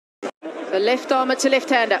The left armour to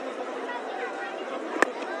left-hander.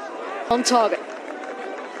 On target.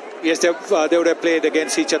 Yes, they would have played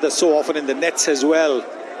against each other so often in the nets as well.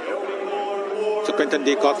 So Quinton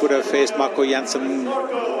de Kock would have faced Marco Jansen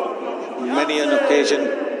many an occasion.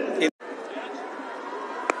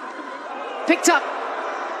 Picked up.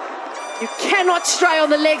 You cannot stray on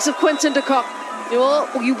the legs of Quinton de Kock.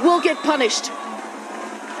 You will get punished.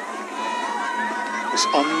 He's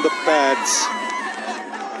on the pads.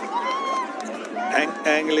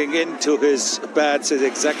 Angling into his pads is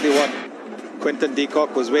exactly what Quinton de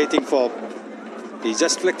Kock was waiting for. He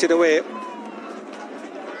just flicked it away.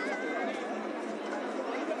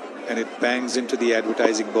 And it bangs into the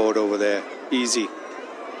advertising board over there. Easy.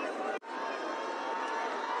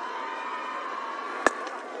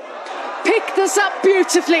 Pick this up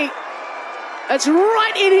beautifully. It's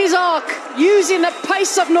right in his arc, using the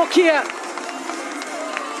pace of Nokia.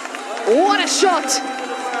 What a shot.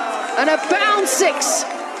 And a bound 6.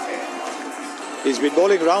 He's been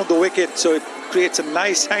bowling around the wicket, so it creates a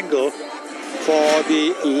nice angle for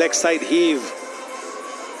the leg side heave.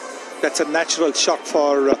 That's a natural shot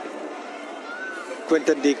for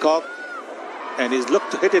Quinton de Kock. And he's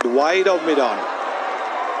looked to hit it wide of mid-on.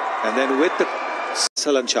 And then with the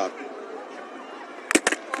excellent shot.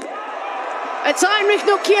 It's Heinrich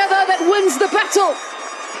Nokia, though, that wins the battle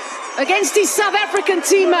against his South African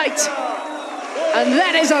teammate. And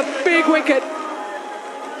that is a big wicket.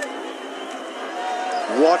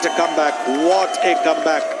 What a comeback. What a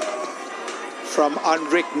comeback from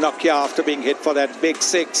Heinrich Nokia after being hit for that big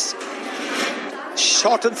 6.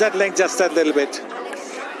 Shortens that length just a little bit.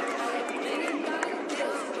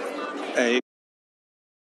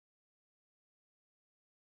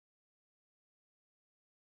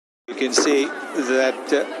 You can see that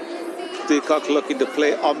de Kock looking to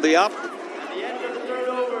play on the up.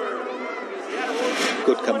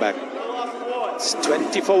 Good comeback. It's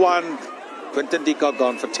 20 for 1. Quinton de Kock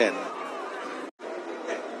gone for 10.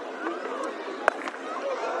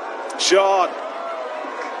 Shot.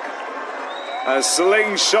 A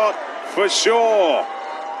slingshot for sure.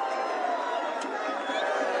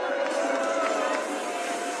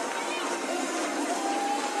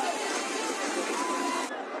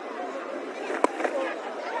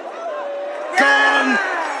 Gone.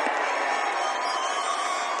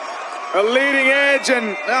 A leading edge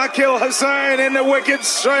and Akil Hussain in the wicket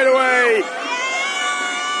straight away.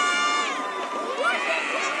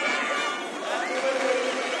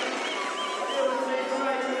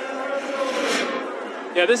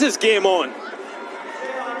 Yeah, this is game on.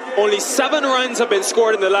 Only 7 runs have been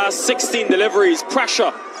scored in the last 16 deliveries.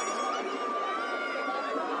 Pressure.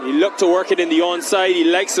 He looked to work it in the onside. He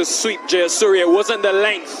likes to sweep Jayasuriya. It wasn't the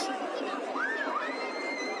length.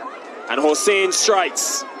 And Hussain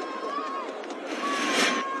strikes.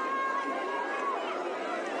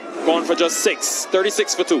 Gone for just 6.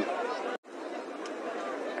 36 for 2.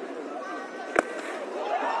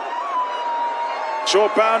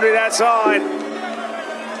 Short boundary that side.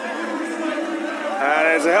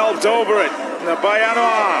 And it's helped over it by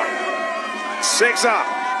Anwar. 6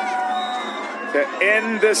 to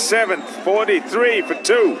end the 7th. 43 for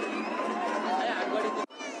 2.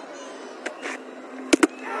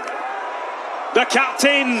 The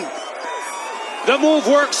captain. The move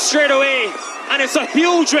works straight away. And it's a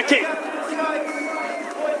huge wicket.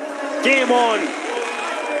 Game on.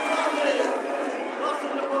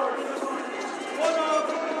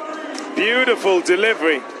 Beautiful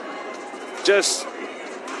delivery. Just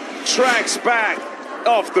tracks back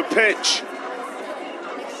off the pitch.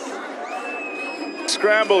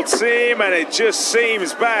 Scrambled seam and it just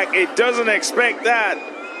seams back. It doesn't expect that.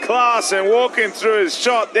 Class and walking through his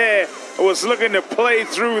shot there was looking to play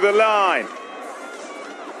through the line.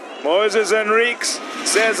 Moses Enriques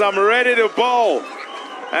says, I'm ready to bowl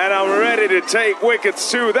and I'm ready to take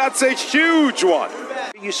wickets too. That's a huge one.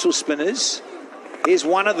 Useful spinners. Here's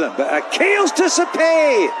one of them, but Akil's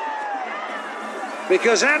disappeared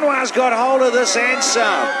because Anwar's got hold of this and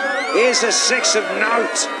some. Here's a 6 of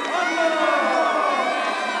note.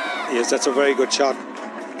 Yes, that's a very good shot.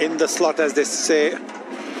 In the slot, as they say.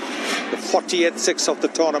 The 40th 6 of the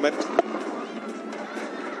tournament.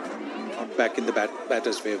 Not back in the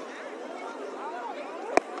batter's favor.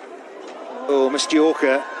 Oh, missed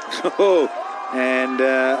Yorker. Oh, and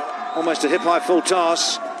almost a hip-high full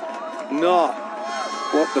toss. Not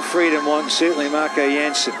what the freedom wants, certainly Marco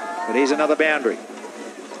Jansen. But here's another boundary.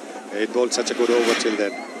 He bowled such a good over till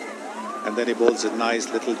then. And then he bowls a nice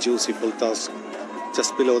little juicy full toss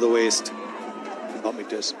just below the waist.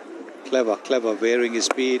 Meters. Clever, clever, varying his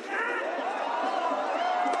speed.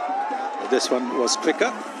 This one was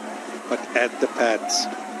quicker, but at the pads.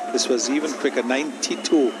 This was even quicker,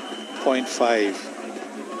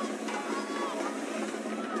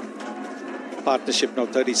 92.5. Partnership now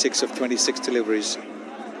 36 of 26 deliveries.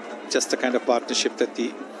 Just the kind of partnership that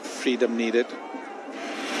the Freedom needed.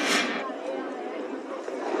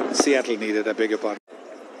 Seattle needed, I beg your pardon.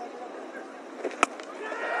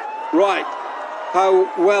 Right, how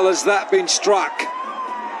well has that been struck?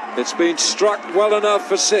 It's been struck well enough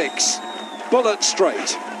for 6. Bullet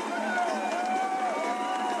straight.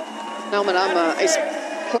 Nouman is...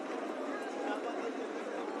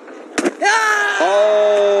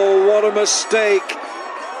 Oh, what a mistake.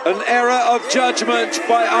 An error of judgment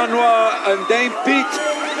by Anwar, and Dame Pete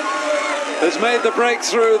has made the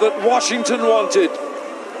breakthrough that Washington wanted.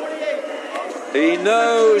 He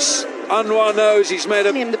knows, Anwar knows he's made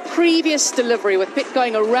a... The previous delivery with Pitt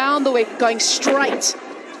going around the wicket, going straight.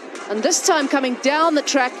 And this time coming down the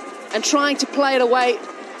track and trying to play it away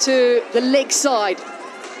to the leg side.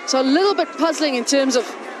 So a little bit puzzling in terms of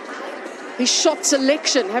his shot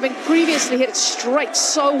selection, having previously hit it straight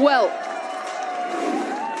so well.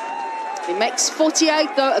 He makes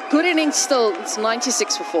 48 though, a good innings still. It's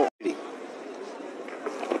 96 for 4.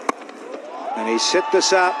 And he's set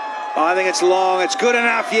this up. I think it's long. It's good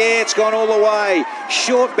enough. Yeah, it's gone all the way.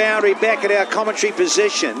 Short boundary back at our commentary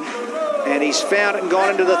position. And he's found it and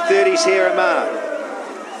gone into the 30s here, IMAD.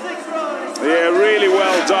 Yeah, really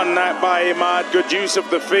well done that by IMAD. Good use of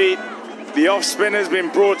the feet. The off spin has been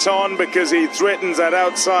brought on because he threatens that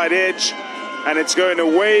outside edge. And it's going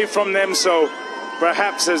away from them. So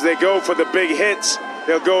perhaps as they go for the big hits,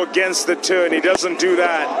 they'll go against the turn. He doesn't do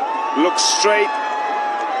that. Looks straight.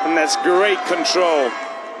 And that's great control.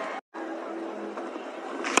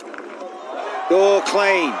 Oh,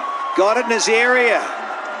 clean. Got it in his area.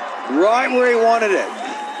 Right where he wanted it.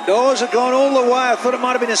 Doors have gone all the way. I thought it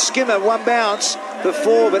might have been a skimmer, 1 bounce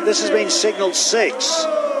before, but this has been signalled 6.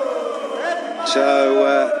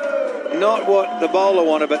 So, not what the bowler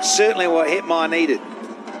wanted, but certainly what Hitmar needed.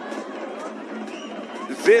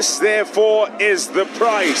 This, therefore, is the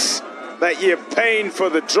price that you're paying for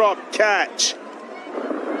the drop catch.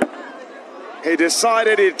 He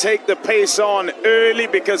decided he'd take the pace on early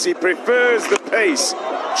because he prefers the pace.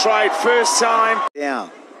 Tried first time.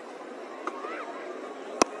 Down.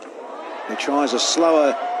 He tries a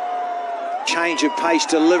slower change of pace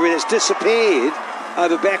delivery that's disappeared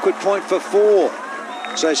over backward point for 4.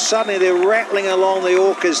 So suddenly they're rattling along the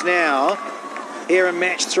Orcas now here in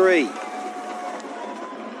match 3.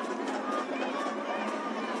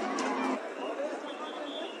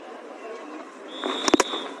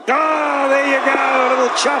 Oh, there you go. A little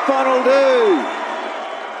chop on will do.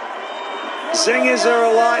 Zingers are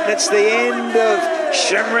alight, and it's the end of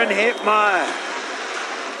Shimron Hitmar.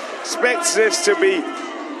 Expects this to be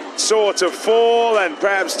sort of fall and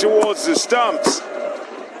perhaps towards the stumps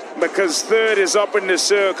because third is up in the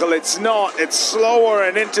circle. It's not. It's slower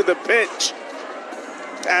and into the pitch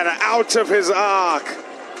and out of his arc.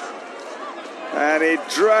 And he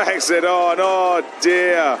drags it on. Oh,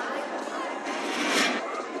 dear.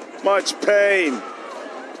 Much pain.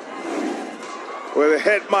 With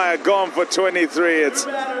Hitmar gone for 23, it's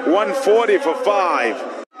 140 for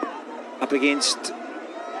 5. Up against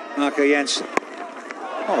Marco Jansen.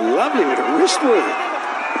 Oh, lovely bit of wrist work.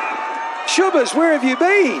 Shubas, where have you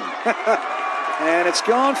been? And it's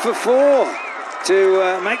gone for 4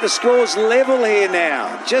 to make the scores level here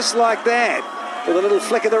now. Just like that, with a little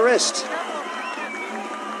flick of the wrist.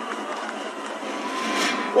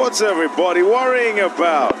 What's everybody worrying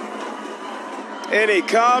about? In he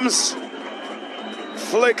comes.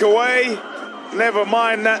 Flick away. Never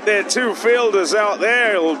mind that there are 2 fielders out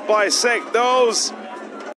there. He'll bisect those.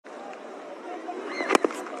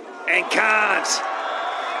 And can't.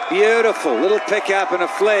 Beautiful. Little pick up and a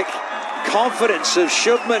flick. Confidence of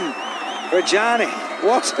Shubman Rajani.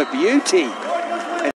 What a beauty.